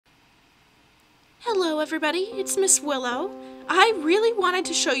Hello everybody, it's Miss Willow. I really wanted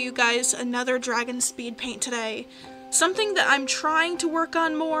to show you guys another dragon speed paint today. Something that I'm trying to work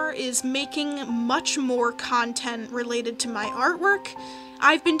on more is making much more content related to my artwork.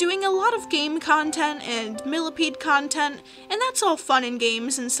 I've been doing a lot of game content and millipede content, and that's all fun in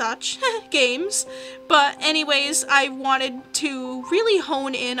games and such. Games. But anyways, I wanted to really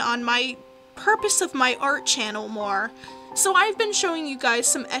hone in on my purpose of my art channel more. So I've been showing you guys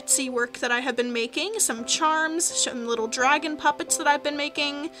some Etsy work that I have been making, some charms, some little dragon puppets that I've been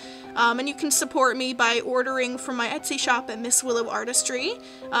making, and you can support me by ordering from my Etsy shop at Miss Willow Artistry.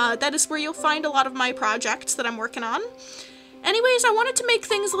 That is where you'll find a lot of my projects that I'm working on. Anyways, I wanted to make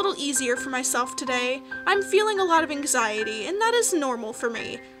things a little easier for myself today. I'm feeling a lot of anxiety, and that is normal for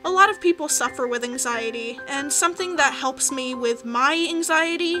me. A lot of people suffer with anxiety, and something that helps me with my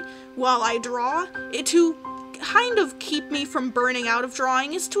anxiety while I draw, to kind of keep me from burning out of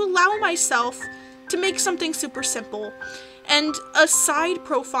drawing, is to allow myself to make something super simple. And a side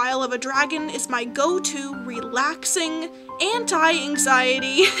profile of a dragon is my go-to relaxing,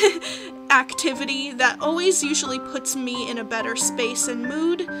 anti-anxiety activity that always usually puts me in a better space and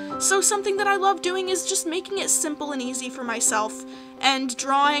mood. So something that I love doing is just making it simple and easy for myself and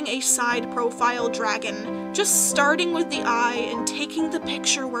drawing a side profile dragon. Just starting with the eye and taking the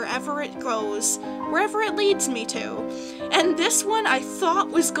picture wherever it goes, wherever it leads me to. And this one I thought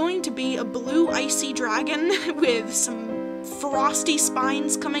was going to be a blue icy dragon with some frosty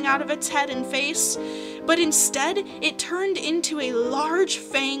spines coming out of its head and face, but instead it turned into a large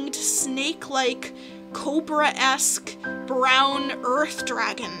fanged, snake-like, cobra-esque brown earth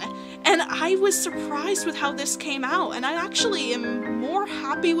dragon. And I was surprised with how this came out, and I actually am more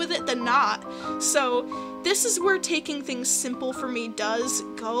happy with it than not. So this is where taking things simple for me does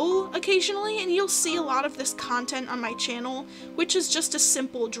go occasionally, and you'll see a lot of this content on my channel, which is just a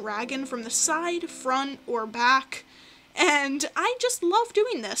simple dragon from the side, front, or back. And I just love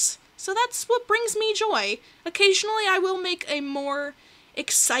doing this. So that's what brings me joy. Occasionally I will make a more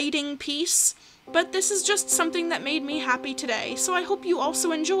exciting piece, but this is just something that made me happy today, so I hope you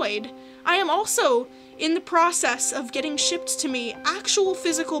also enjoyed. I am also in the process of getting shipped to me actual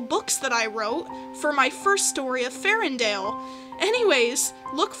physical books that I wrote for my first story of Farendale. Anyways,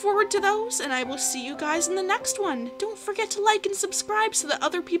 look forward to those, and I will see you guys in the next one. Don't forget to like and subscribe so that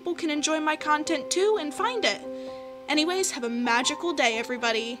other people can enjoy my content too and find it. Anyways, have a magical day,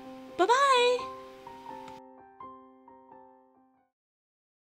 everybody. Bye-bye!